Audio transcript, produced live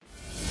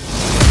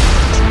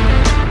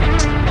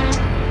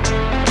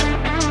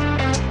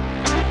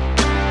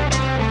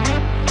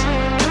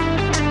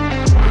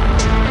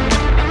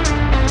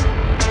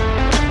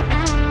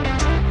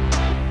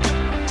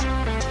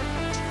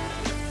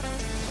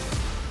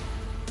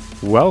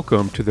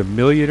Welcome to the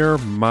Millionaire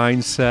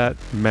Mindset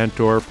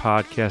Mentor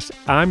Podcast.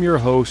 I'm your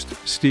host,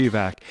 Steve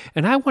Ack,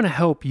 and I want to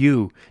help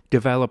you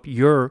develop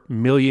your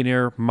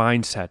millionaire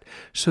mindset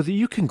so that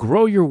you can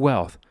grow your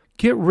wealth,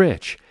 get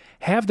rich,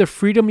 have the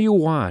freedom you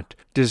want,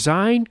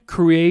 design,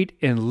 create,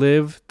 and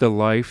live the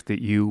life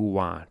that you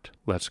want.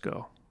 Let's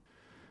go.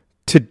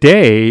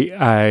 Today,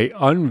 I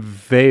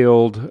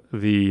unveiled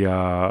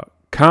the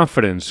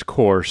confidence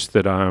course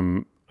that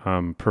I'm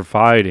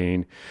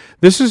providing.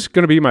 This is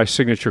going to be my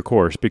signature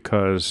course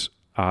because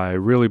I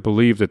really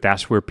believe that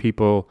that's where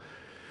people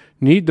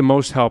need the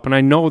most help, and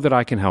I know that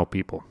I can help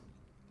people.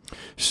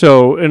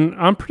 So, and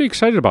I'm pretty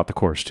excited about the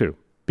course too,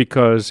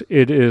 because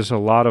it is a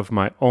lot of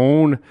my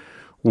own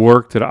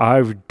work that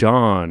I've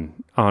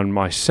done on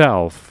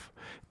myself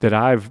that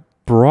I've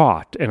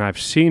brought, and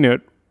I've seen it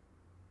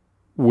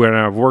when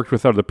I've worked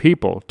with other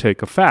people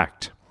take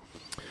effect.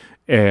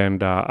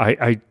 And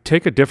I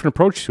take a different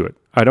approach to it.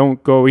 I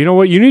don't go, you know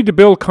what, you need to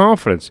build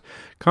confidence.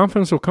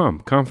 Confidence will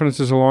come. Confidence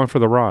is along for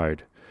the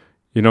ride.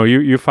 You know,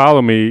 you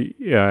follow me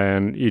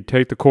and you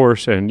take the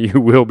course and you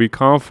will be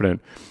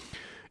confident.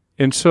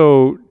 And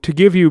so to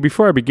give you,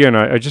 before I begin,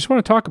 I just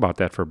want to talk about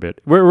that for a bit.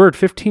 We're at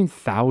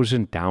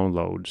 15,000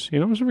 downloads. You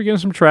know, so we're getting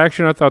some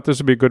traction. I thought this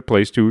would be a good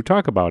place to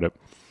talk about it.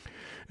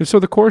 And so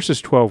the course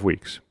is 12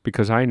 weeks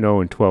because I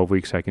know in 12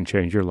 weeks I can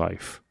change your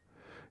life.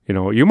 You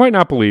know, you might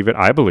not believe it.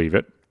 I believe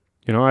it.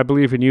 You know, I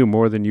believe in you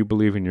more than you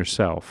believe in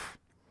yourself.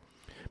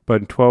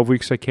 But in 12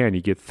 weeks I can.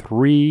 You get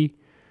 3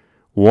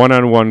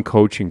 one-on-one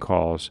coaching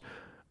calls.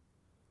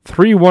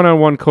 3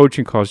 one-on-one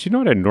coaching calls. You know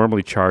what I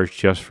normally charge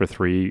just for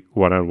 3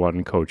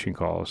 one-on-one coaching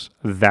calls?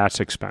 That's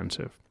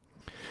expensive.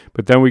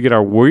 But then we get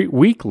our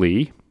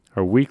weekly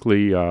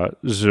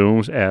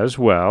Zooms as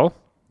well.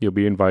 You'll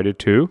be invited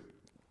to.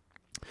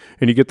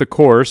 And you get the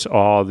course,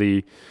 all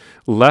the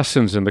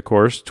lessons in the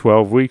course,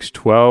 12 weeks,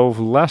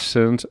 12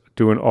 lessons,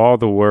 doing all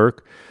the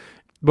work.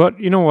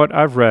 But you know what?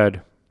 I've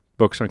read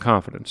books on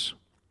confidence,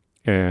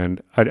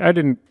 and I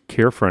didn't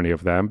care for any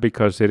of them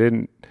because they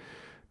didn't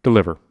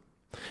deliver.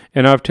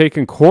 And I've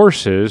taken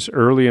courses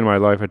early in my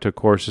life. I took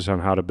courses on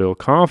how to build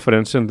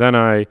confidence, and then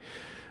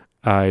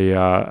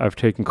I've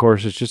taken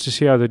courses just to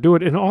see how they do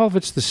it, and all of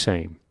it's the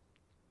same,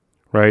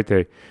 right?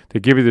 They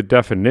give you the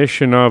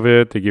definition of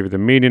it, they give you the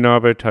meaning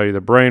of it, tell you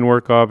the brain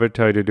work of it,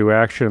 tell you to do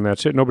action, and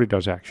that's it. Nobody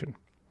does action.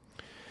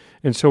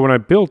 And so when I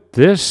built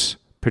this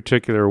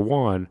particular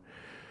one,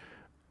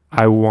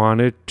 I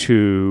wanted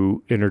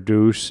to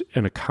introduce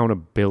an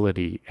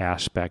accountability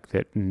aspect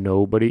that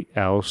nobody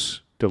else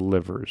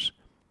delivers.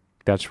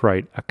 That's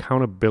right,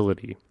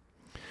 accountability.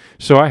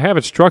 So I have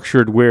it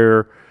structured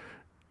where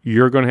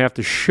you're going to have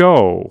to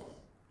show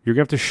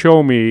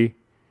me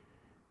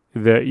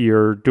that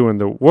you're doing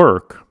the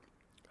work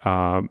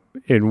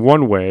in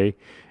one way,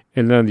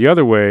 and then the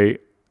other way,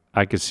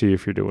 I can see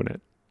if you're doing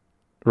it,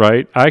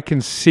 right?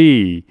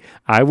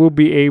 I will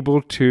be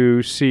able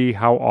to see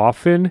how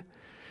often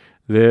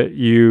that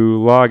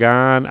you log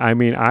on. I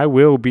mean, I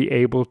will be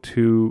able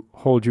to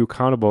hold you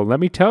accountable. Let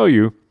me tell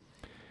you,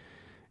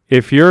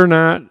 if you're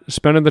not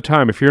spending the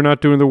time, if you're not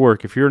doing the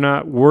work, if you're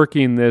not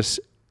working this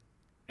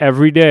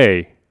every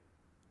day,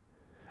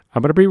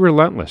 I'm going to be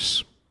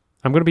relentless.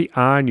 I'm going to be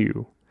on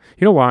you.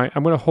 You know why?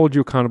 I'm going to hold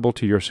you accountable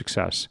to your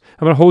success.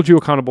 I'm going to hold you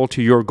accountable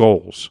to your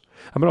goals.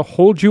 I'm going to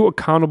hold you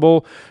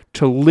accountable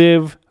to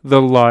live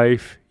the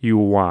life you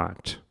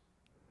want.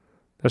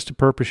 That's the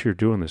purpose you're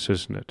doing this,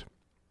 isn't it?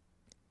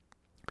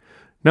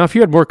 Now, if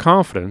you had more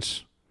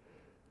confidence,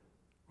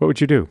 what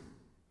would you do?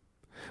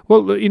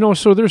 Well, you know,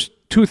 so there's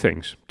two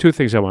things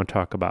I want to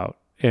talk about.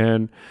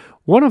 And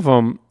one of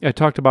them I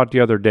talked about the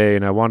other day,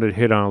 and I wanted to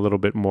hit on a little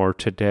bit more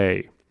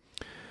today.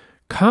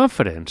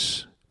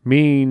 Confidence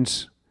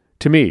means,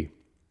 to me,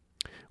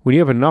 when you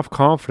have enough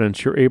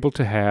confidence, you're able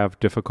to have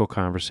difficult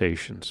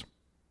conversations.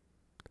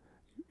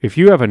 If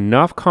you have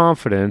enough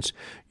confidence,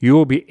 you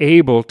will be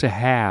able to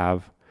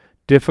have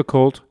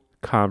difficult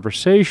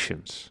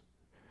conversations.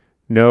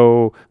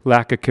 No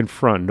lack of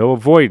confront, no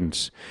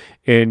avoidance.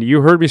 And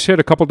you heard me say it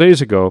a couple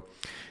days ago,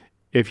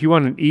 if you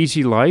want an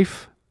easy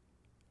life,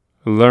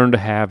 learn to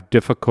have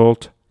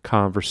difficult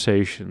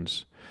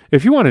conversations.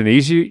 If you want an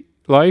easy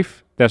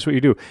life, that's what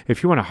you do.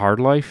 If you want a hard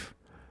life,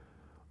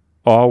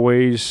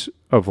 always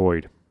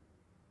avoid.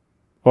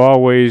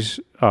 Always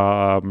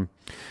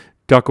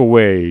duck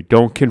away.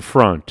 Don't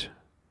confront,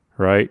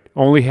 right?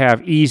 Only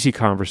have easy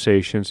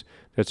conversations.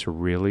 That's a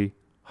really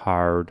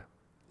hard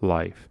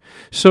life.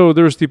 So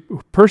there's the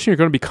person you're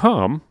going to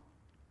become,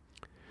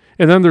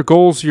 and then there are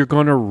goals you're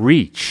going to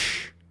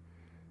reach.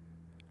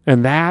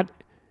 And that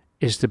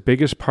is the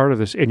biggest part of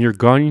this, and you're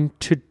going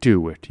to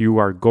do it. You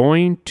are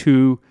going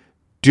to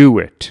do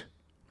it.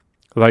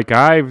 Like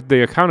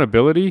the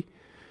accountability,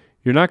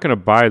 you're not going to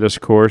buy this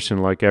course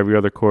and like every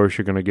other course,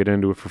 you're going to get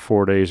into it for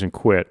 4 days and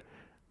quit.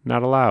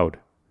 Not allowed.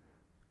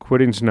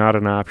 Quitting's not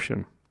an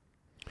option.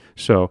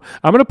 So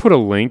I'm going to put a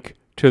link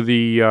to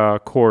the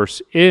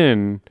course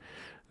in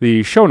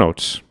the show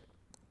notes,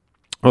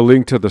 a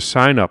link to the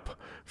sign up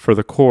for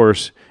the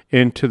course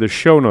into the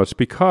show notes,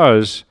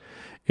 because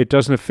it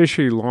doesn't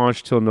officially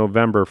launch till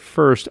November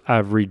 1st.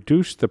 I've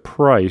reduced the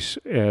price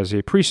as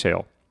a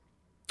pre-sale.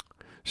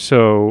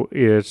 So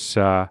it's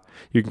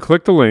you can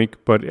click the link,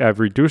 but I've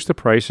reduced the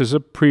price as a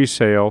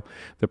pre-sale.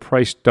 The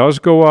price does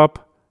go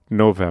up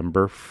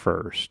November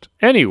 1st.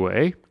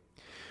 Anyway,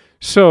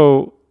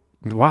 so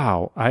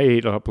wow, I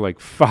ate up like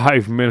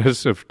 5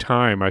 minutes of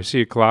time. I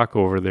see a clock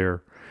over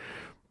there.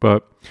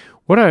 But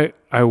what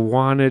I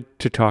wanted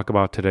to talk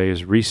about today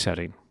is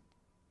resetting.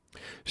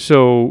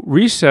 So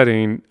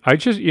resetting, I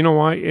just, you know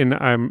why?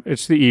 And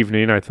it's the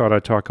evening. I thought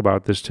I'd talk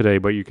about this today,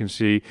 but you can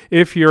see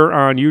if you're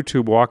on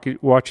YouTube,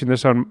 watching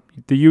this on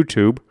the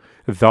YouTube,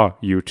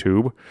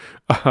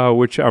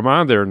 which I'm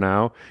on there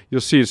now, you'll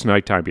see it's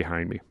nighttime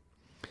behind me.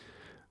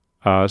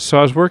 So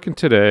I was working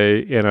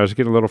today, and I was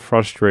getting a little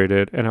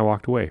frustrated, and I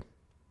walked away.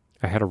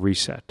 I had a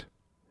reset.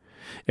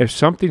 If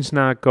something's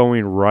not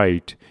going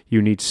right,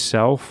 you need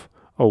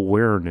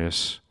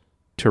self-awareness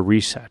to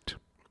reset.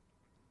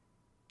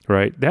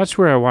 Right? That's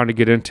where I wanted to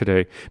get in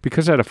today,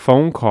 because I had a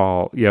phone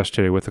call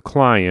yesterday with a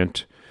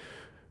client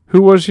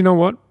who was, you know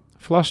what,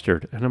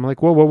 flustered. And I'm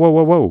like,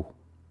 whoa.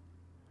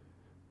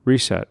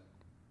 Reset.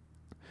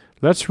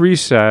 Let's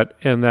reset,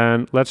 and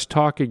then let's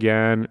talk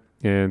again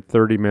in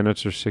 30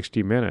 minutes or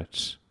 60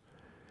 minutes.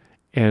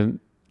 And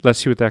let's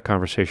see what that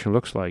conversation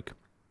looks like.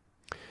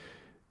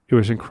 It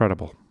was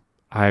incredible.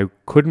 I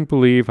couldn't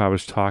believe I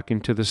was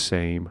talking to the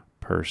same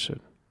person.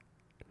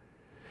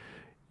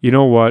 You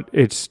know what?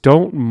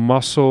 Don't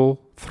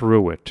muscle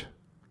through it.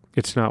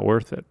 It's not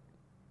worth it.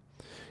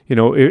 You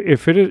know,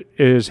 if it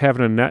is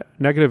having a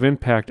negative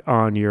impact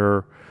on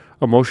your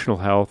emotional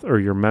health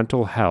or your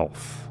mental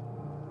health,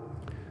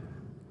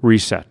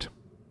 reset.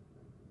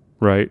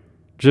 Right?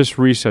 Just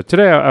reset.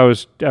 Today I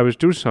was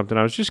doing something.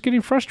 I was just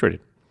getting frustrated.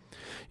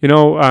 You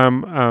know,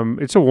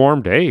 it's a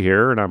warm day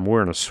here, and I'm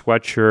wearing a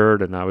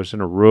sweatshirt, and I was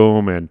in a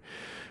room, and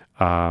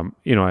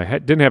you know, I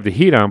didn't have the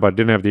heat on, but I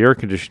didn't have the air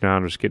conditioning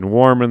on. It was getting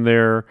warm in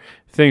there.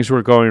 Things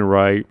were going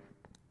right.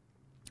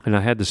 And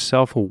I had the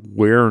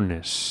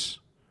self-awareness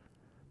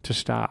to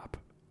stop.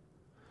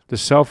 The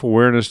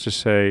self-awareness to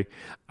say,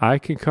 I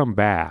can come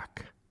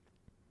back,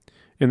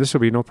 and this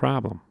will be no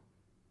problem.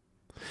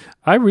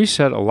 I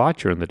reset a lot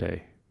during the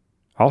day.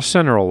 I'll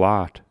center a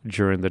lot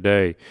during the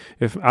day.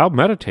 I'll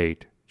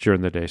meditate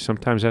during the day.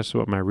 Sometimes that's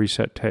what my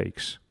reset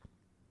takes.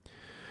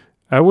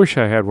 I wish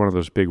I had one of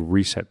those big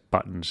reset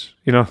buttons,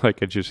 you know,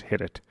 like I just hit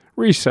it,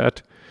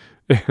 reset,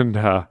 and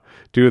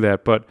do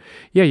that. But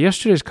yeah,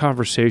 yesterday's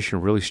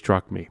conversation really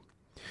struck me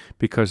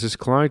because this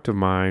client of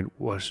mine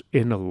was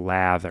in a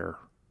lather,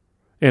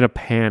 in a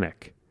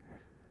panic,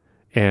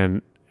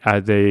 and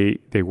they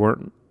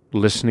weren't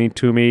listening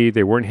to me,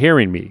 they weren't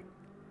hearing me,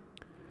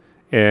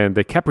 and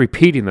they kept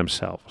repeating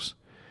themselves.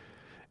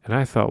 And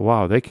I thought,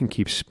 wow, they can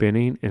keep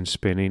spinning and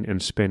spinning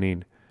and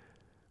spinning.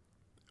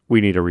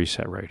 We need a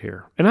reset right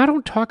here. And I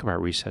don't talk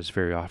about resets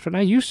very often.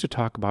 I used to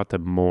talk about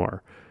them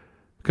more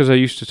because I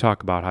used to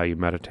talk about how you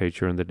meditate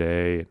during the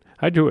day.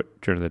 I do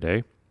it during the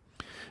day.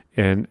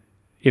 And,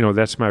 you know,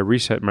 that's my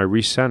reset, my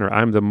recenter.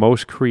 I'm the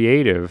most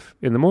creative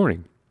in the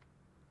morning.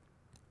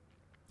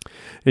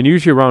 And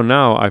usually around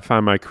now, I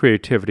find my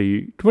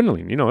creativity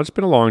dwindling. You know, it's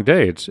been a long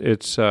day. It's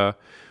like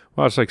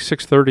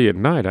 6:30 at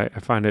night. I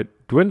find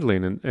it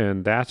dwindling.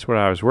 And that's what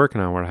I was working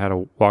on when I had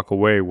to walk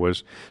away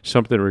was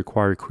something that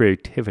required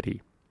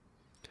creativity.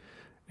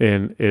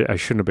 And I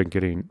shouldn't have been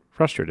getting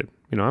frustrated.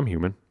 You know, I'm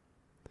human.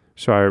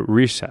 So I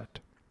reset.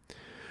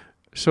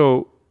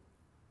 So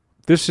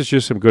this is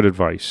just some good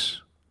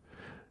advice.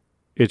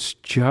 It's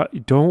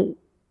just, don't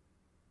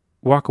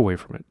walk away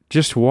from it.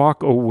 Just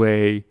walk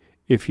away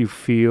if you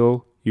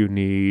feel you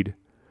need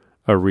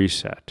a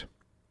reset.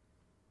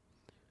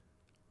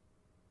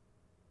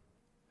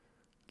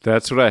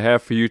 That's what I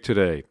have for you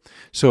today.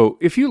 So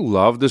if you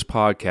love this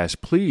podcast,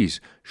 please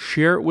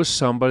share it with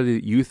somebody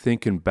that you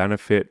think can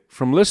benefit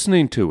from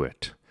listening to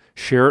it.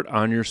 Share it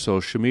on your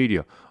social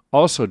media.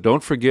 Also,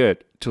 don't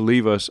forget to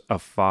leave us a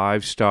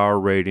 5-star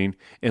rating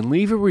and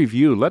leave a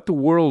review. Let the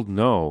world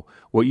know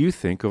what you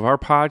think of our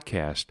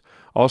podcast.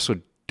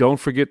 Also, don't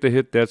forget to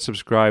hit that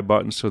subscribe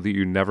button so that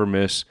you never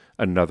miss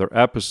another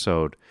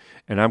episode.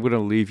 And I'm going to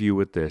leave you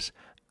with this.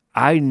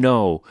 I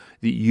know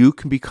that you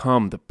can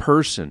become the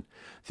person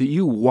that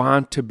you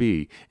want to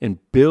be and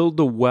build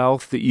the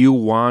wealth that you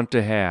want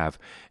to have.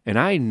 And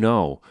I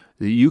know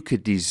that you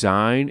could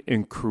design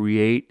and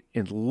create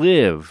and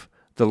live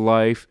the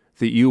life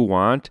that you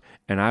want,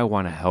 and I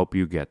want to help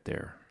you get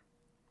there.